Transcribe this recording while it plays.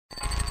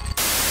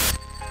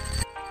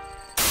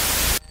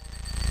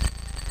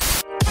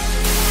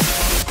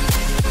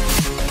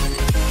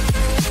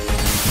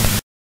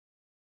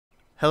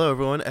Hello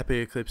everyone,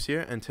 Epic Eclipse here,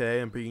 and today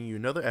I'm bringing you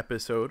another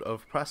episode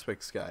of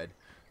Prospects Guide.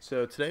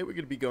 So today we're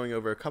going to be going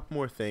over a couple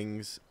more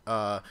things.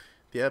 The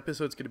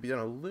episode's going to be done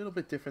a little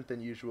bit different than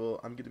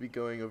usual. I'm going to be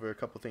going over a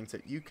couple things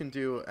that you can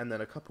do, and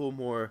then a couple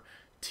more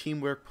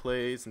teamwork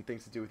plays and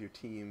things to do with your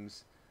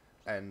teams,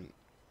 and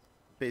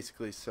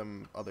basically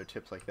some other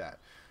tips like that.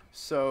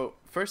 So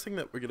first thing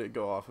that we're going to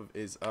go off of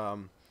is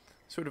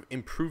sort of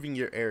improving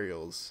your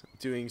aerials,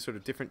 doing sort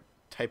of different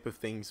type of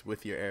things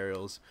with your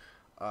aerials,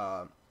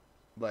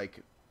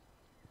 like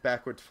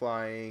backwards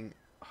flying,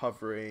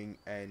 hovering,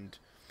 and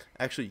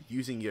actually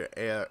using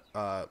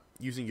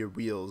your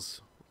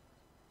wheels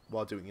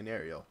while doing an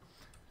aerial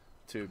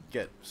to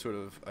get sort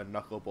of a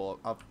knuckleball.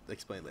 I'll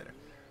explain later.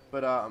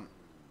 But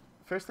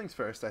first things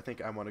first, I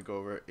think I want to go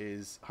over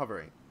is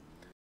hovering.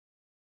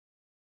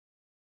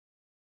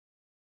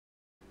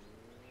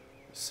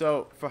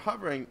 So for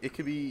hovering, it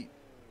could be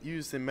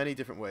used in many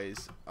different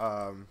ways.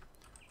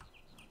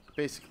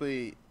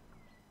 Basically,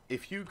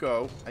 if you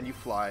go and you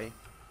fly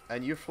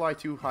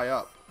too high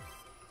up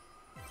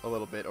a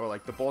little bit, or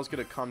like the ball's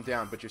gonna come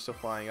down but you're still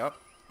flying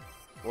up,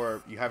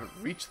 or you haven't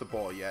reached the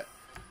ball yet,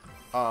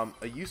 a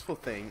useful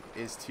thing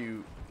is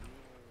to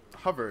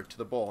hover to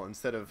the ball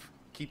instead of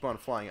keep on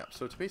flying up.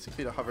 So it's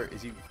basically to hover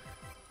is you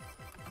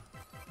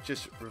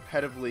just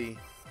repetitively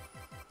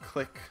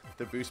click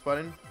the boost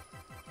button,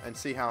 and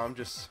see how I'm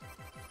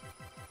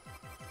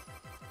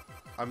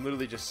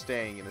literally just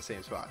staying in the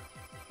same spot.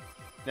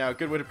 Now a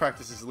good way to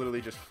practice is literally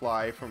just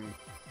fly from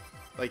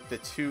like the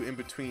two in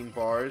between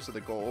bars of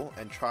the goal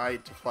and try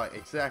to fly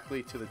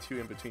exactly to the two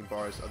in between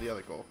bars of the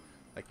other goal,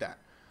 like that.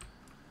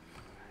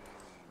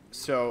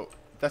 So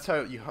that's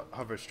how you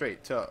hover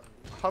straight. To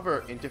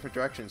hover in different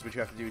directions, what you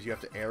have to do is you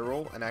have to air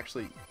roll and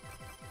actually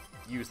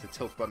use the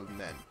tilt button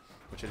then,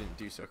 which I didn't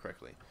do so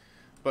correctly.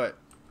 But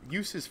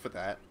uses for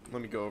that,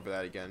 let me go over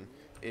that again,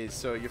 is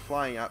so you're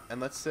flying up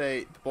and let's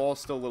say the ball's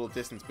still a little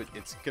distance but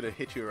it's gonna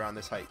hit you around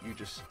this height. You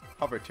just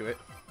hover to it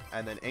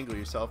and then angle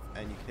yourself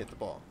and you can hit the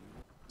ball.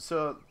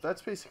 So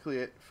that's basically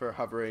it for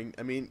hovering.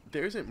 I mean,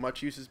 there isn't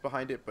much uses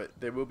behind it, but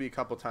there will be a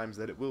couple times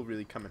that it will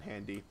really come in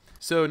handy.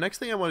 So next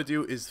thing I want to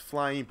do is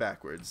flying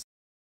backwards.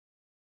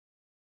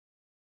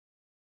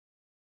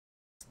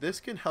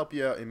 This can help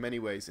you out in many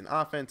ways, in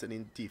offense and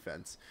in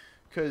defense.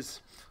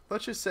 Because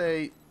let's just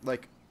say,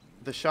 like,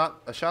 a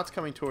shot's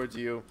coming towards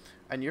you,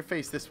 and you're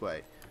faced this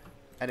way,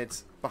 and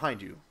it's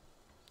behind you,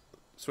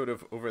 sort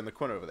of over in the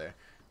corner over there.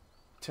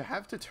 To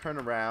have to turn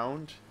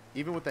around,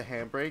 even with the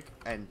handbrake,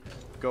 and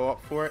go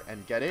up for it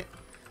and get it,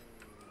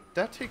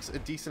 that takes a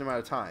decent amount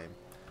of time.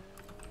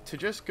 To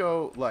just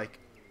go like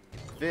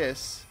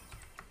this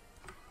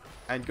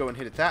and go and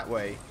hit it that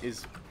way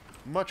is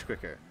much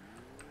quicker.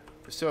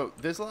 So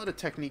there's a lot of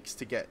techniques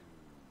to get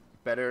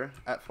better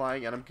at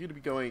flying, and I'm going to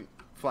be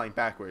flying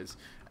backwards,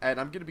 and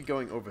I'm going to be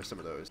going over some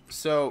of those.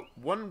 So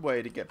one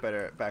way to get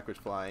better at backwards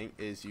flying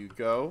is you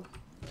go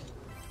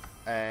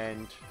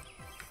and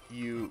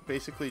you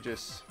basically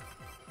just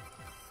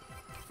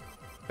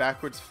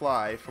backwards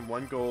fly from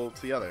one goal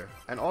to the other.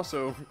 And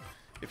also,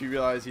 if you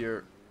realize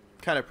you're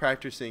kind of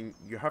practicing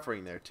your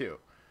hovering there too,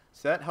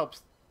 so that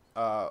helps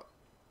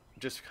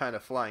just kind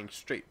of flying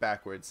straight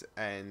backwards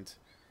and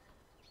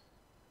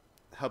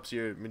helps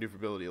your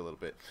maneuverability a little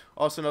bit.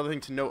 Also, another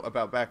thing to note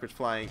about backwards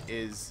flying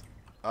is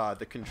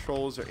the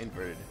controls are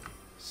inverted,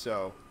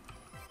 so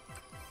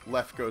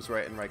left goes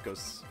right and right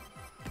goes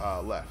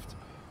left.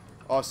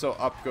 Also,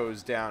 up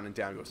goes down and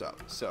down goes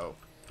up, so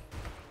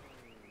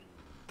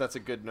that's a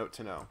good note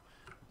to know.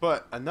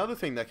 But another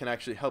thing that can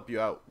actually help you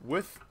out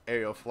with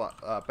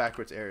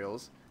backwards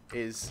aerials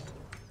is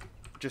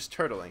just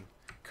turtling.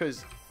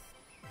 Because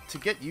to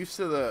get used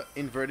to the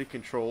inverted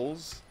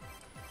controls,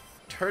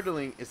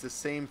 turtling is the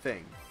same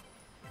thing.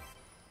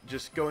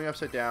 Just going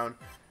upside down,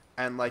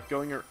 and like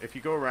if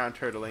you go around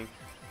turtling,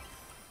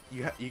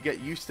 you get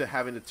used to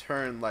having to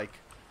turn like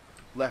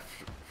left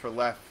for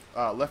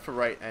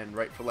right, and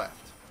right for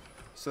left.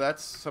 So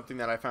that's something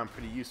that I found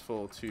pretty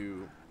useful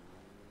to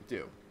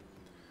do.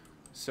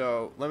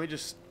 So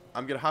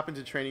I'm going to hop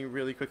into training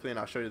really quickly and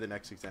I'll show you the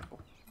next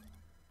example.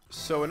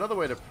 So another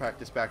way to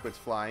practice backwards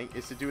flying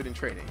is to do it in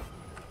training.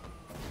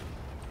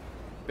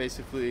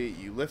 Basically,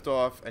 you lift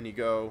off and you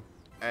go,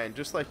 and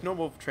just like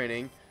normal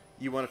training,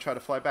 you want to try to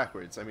fly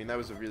backwards. I mean, that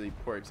was a really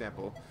poor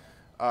example.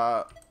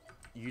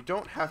 You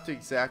don't have to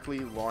exactly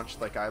launch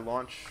like I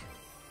launch.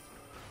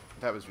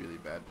 That was really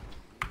bad.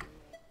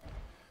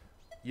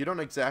 You don't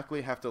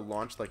exactly have to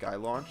launch like I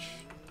launch,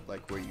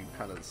 like where you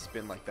kind of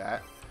spin like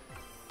that.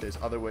 There's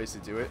other ways to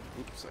do it.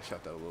 Oops, I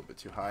shot that a little bit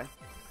too high.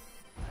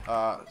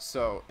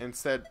 So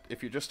instead,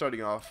 if you're just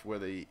starting off where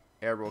the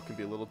air roll can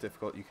be a little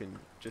difficult, you can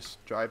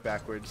just drive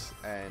backwards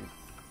and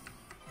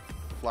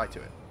fly to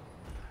it.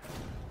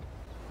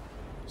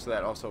 So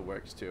that also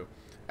works too.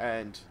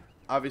 And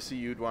obviously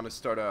you'd want to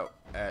start out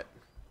at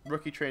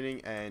rookie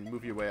training and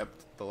move your way up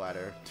the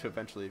ladder to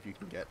eventually, if you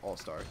can get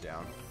all-star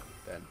down,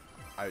 then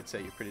I would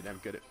say you're pretty damn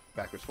good at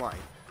backwards flying.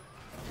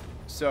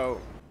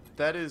 So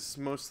that is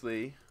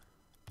mostly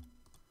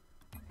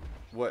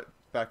what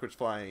backwards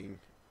flying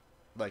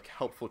like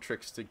helpful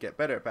tricks to get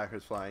better at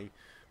backwards flying.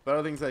 But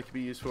other things that could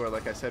be used for,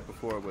 like I said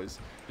before, was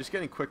just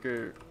getting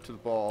quicker to the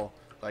ball,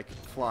 like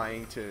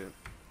flying to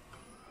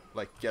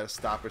like get a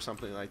stop or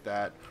something like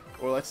that.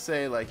 Or let's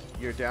say like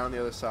you're down the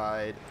other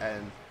side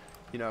and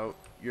you know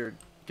you're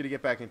gonna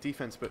get back in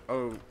defense, but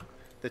oh,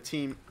 the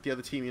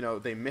other team, you know,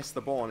 they missed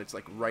the ball and it's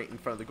like right in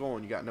front of the goal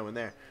and you got no one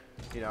there.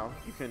 You know,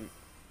 you can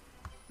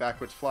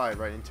backwards fly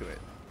right into it.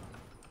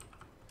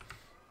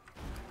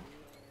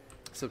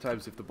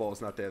 Sometimes if the ball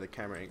is not there, the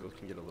camera angle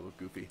can get a little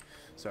goofy.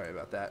 Sorry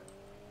about that.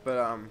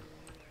 But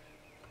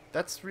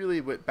that's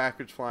really what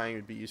backwards flying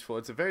would be useful.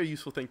 It's a very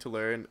useful thing to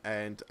learn,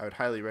 and I would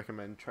highly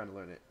recommend trying to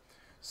learn it.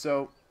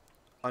 So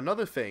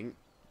another thing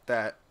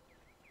that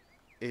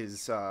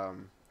is a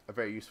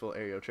very useful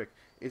aerial trick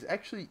is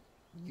actually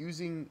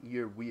using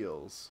your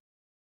wheels.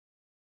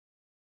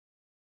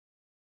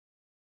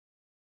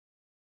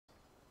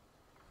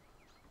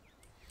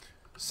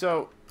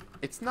 So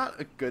it's not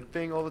a good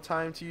thing all the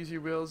time to use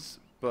your wheels,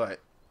 but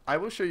I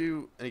will show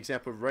you an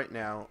example right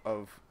now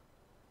of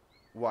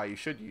why you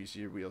should use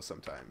your wheels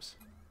sometimes.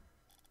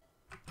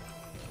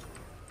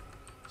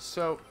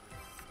 So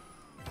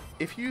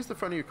if you use the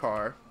front of your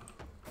car,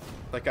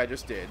 like I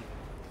just did,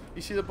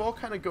 you see the ball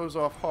kind of goes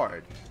off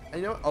hard.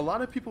 And you know what? A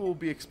lot of people will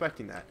be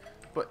expecting that.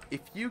 But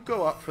if you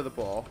go up for the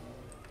ball,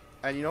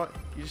 and you know what?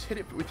 You just hit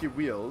it with your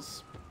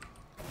wheels,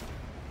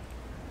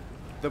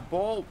 the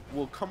ball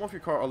will come off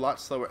your car a lot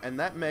slower, and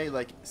that may,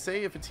 like,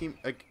 say if a team,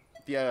 like,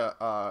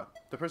 the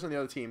person on the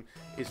other team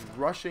is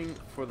rushing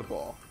for the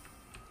ball,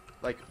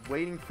 like,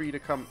 waiting for you to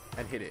come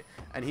and hit it,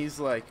 and he's,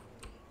 like,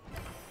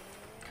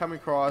 coming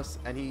across,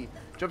 and he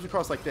jumps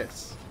across like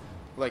this,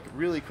 like,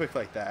 really quick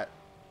like that.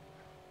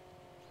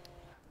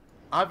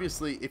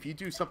 Obviously, if you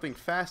do something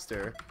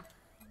faster,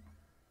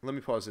 let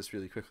me pause this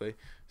really quickly.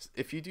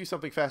 If you do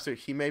something faster,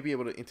 he may be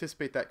able to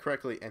anticipate that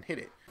correctly and hit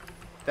it.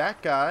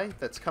 That guy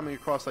that's coming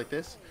across like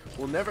this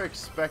will never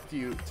expect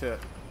you to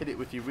hit it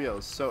with your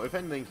wheels. So if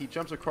anything, he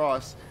jumps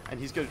across and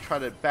he's going to try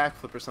to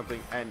backflip or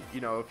something. And,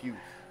 you know, if you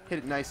hit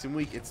it nice and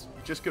weak, it's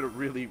just going to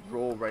really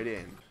roll right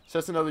in. So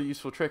that's another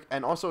useful trick.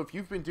 And also, if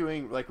you've been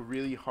doing, like,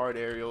 really hard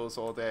aerials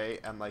all day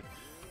and, like,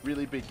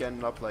 really big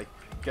getting up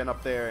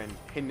there and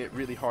hitting it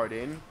really hard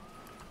in,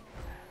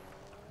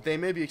 they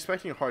may be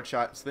expecting a hard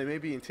shot, so they may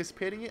be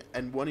anticipating it.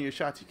 And one of your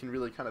shots, you can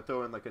really kind of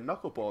throw in, like, a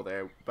knuckleball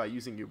there by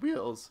using your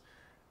wheels.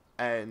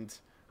 And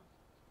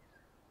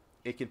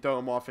it can throw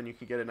them off and you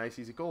can get a nice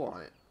easy goal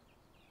on it.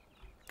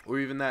 Or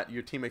even that,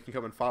 your teammate can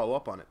come and follow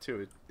up on it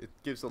too. It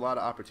gives a lot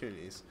of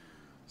opportunities.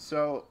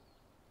 So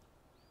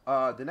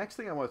the next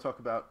thing I want to talk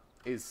about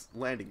is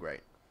landing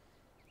right.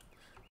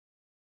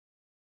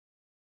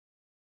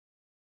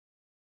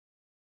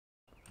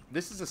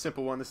 This is a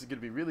simple one. This is going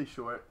to be really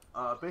short.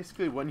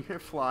 Basically, when you're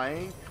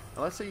flying,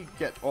 and let's say you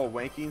get all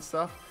wanky and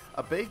stuff,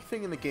 a big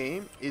thing in the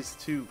game is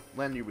to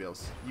land your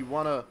wheels. You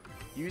want to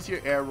use your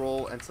air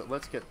roll, and so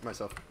let's get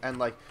myself, and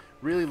like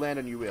really land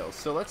on your wheels.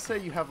 So let's say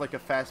you have like a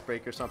fast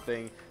break or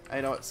something, and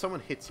you know someone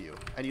hits you,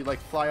 and you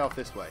like fly off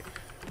this way.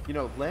 You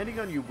know, landing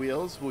on your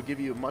wheels will give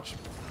you a much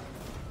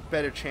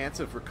better chance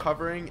of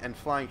recovering and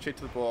flying straight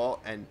to the ball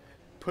and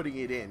putting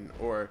it in,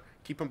 or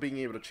keep on being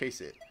able to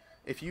chase it.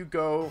 If you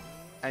go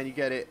and you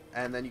get it,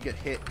 and then you get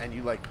hit, and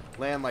you like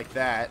land like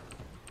that,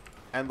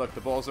 and look,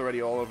 the ball's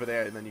already all over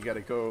there, and then you got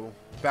to go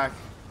back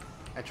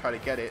and try to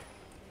get it,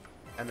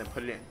 and then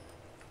put it in.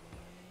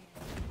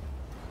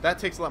 That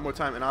takes a lot more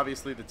time, and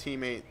obviously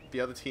the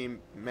other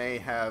team may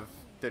have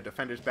their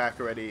defenders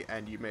back already,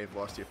 and you may have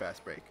lost your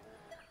fast break.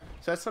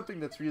 So that's something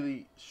that's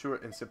really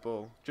short and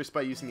simple, just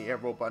by using the air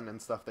roll button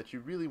and stuff, that you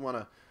really want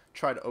to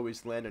try to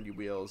always land on your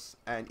wheels.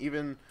 And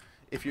even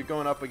if you're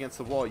going up against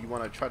the wall, you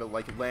want to try to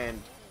like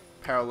land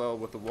parallel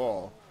with the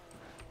wall.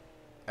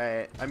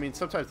 I mean,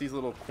 sometimes these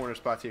little corner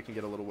spots here can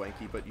get a little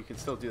wanky, but you can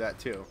still do that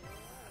too.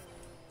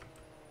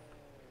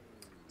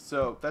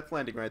 So that's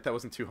landing right. That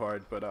wasn't too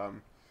hard, but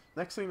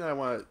next thing that I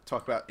want to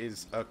talk about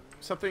is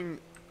something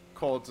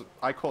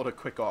I called a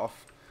quick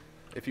off,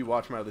 if you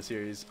watch my other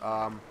series.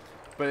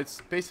 But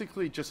it's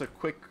basically just a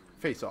quick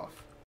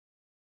face-off.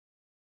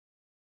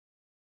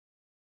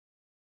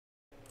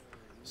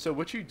 So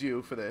what you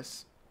do for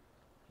this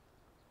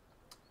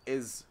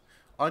is,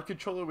 on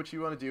controller, what you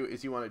want to do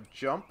is you want to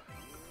jump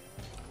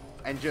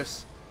and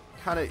just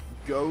kind of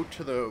go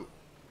to the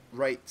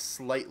right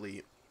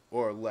slightly,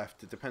 or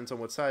left, it depends on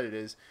what side it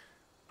is,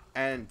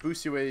 and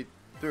boost your way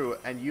through,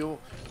 and you'll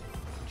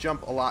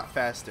jump a lot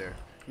faster.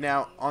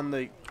 Now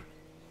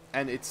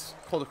and it's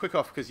called a quick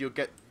off because you'll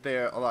get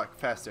there a lot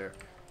faster.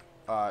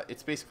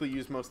 It's basically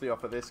used mostly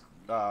off of this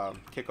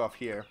kickoff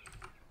here.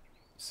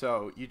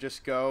 So you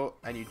just go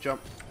and you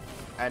jump,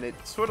 and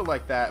it's sort of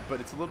like that, but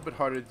it's a little bit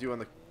harder to do on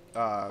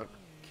the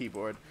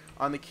keyboard.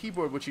 On the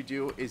keyboard, what you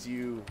do is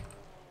you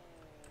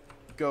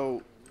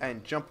go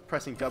and jump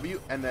pressing W,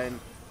 and then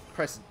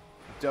press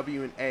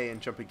W and A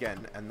and jump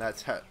again, and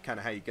that's kind of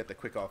how you get the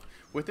quick off.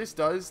 What this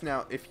does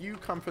now, if you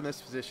come from this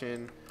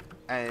position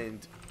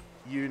and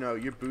you know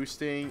you're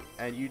boosting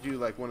and you do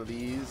like one of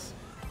these,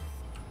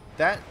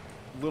 that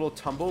little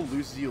tumble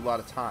loses you a lot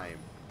of time.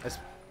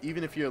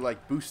 even if you're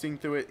like boosting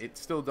through it, it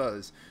still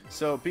does.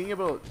 So being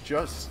able to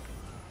just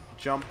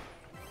jump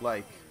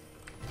like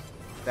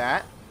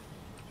that,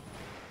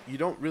 you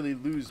don't really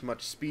lose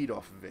much speed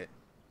off of it.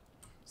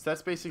 So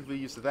that's basically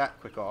use of that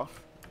quick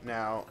off.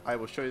 Now I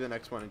will show you the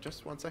next one in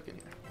just 1 second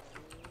here.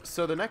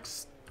 So the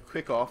next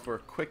quick off, or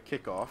quick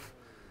kickoff,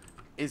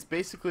 is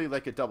basically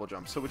like a double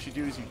jump. So what you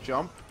do is you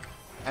jump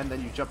and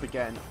then you jump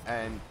again,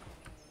 and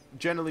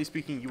generally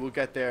speaking you will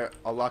get there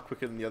a lot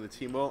quicker than the other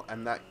team will,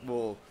 and that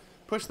will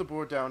push the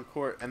board down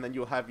court, and then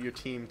you'll have your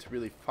team to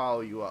really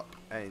follow you up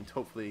and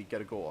hopefully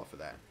get a goal off of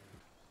that.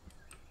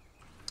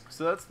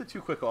 So that's the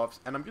 2 quick offs,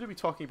 and I'm going to be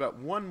talking about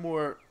one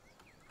more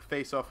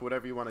face off,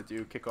 whatever you want to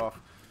do, kickoff,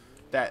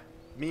 that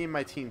me and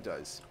my team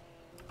does.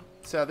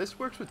 So this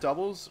works with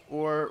doubles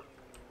or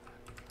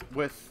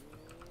with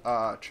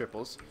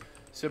triples.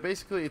 So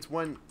basically it's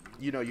one,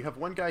 you know, you have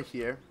one guy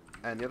here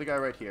and the other guy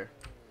right here.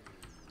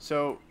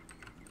 So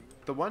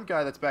the one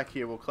guy that's back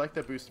here will collect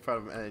that boost in front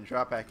of him and then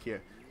drop back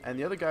here, and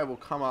the other guy will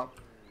come up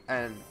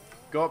and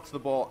go up to the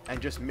ball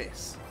and just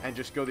miss and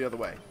just go the other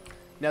way.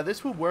 Now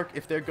this will work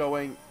if they're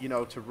going, you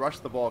know, to rush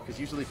the ball, because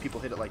usually people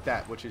hit it like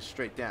that, which is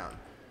straight down.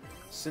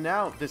 So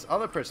now this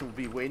other person will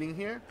be waiting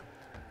here,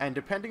 and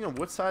depending on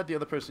what side the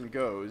other person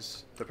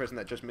goes, the person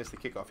that just missed the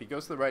kickoff, he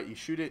goes to the right, you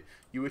shoot it,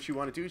 what you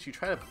want to do is you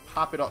try to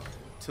pop it up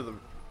to the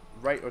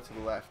right or to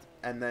the left,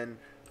 and then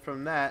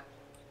from that,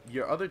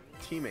 your other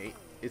teammate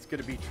is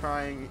going to be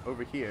trying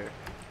over here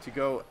to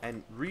go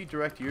and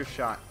redirect your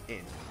shot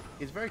in.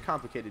 It's very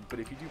complicated, but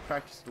if you do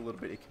practice it a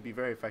little bit, it can be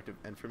very effective,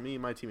 and for me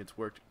and my team, it's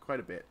worked quite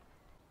a bit.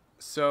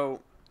 So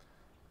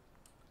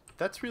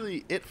that's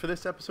really it for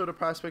this episode of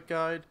Prospect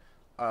Guide.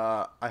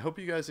 I hope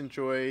you guys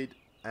enjoyed,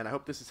 and I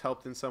hope this has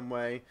helped in some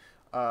way.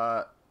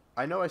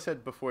 I know I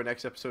said before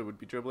next episode would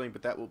be dribbling,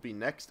 but that will be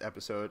next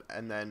episode,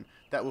 and then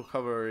that will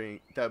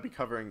be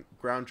covering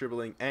ground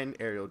dribbling and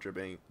aerial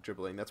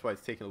dribbling. That's why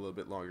it's taking a little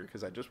bit longer,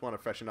 because I just want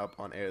to freshen up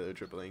on aerial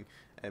dribbling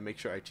and make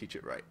sure I teach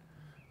it right.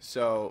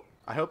 So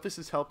I hope this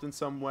has helped in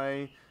some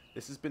way.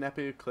 This has been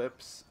Epic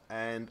Eclipse,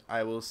 and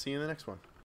I will see you in the next one.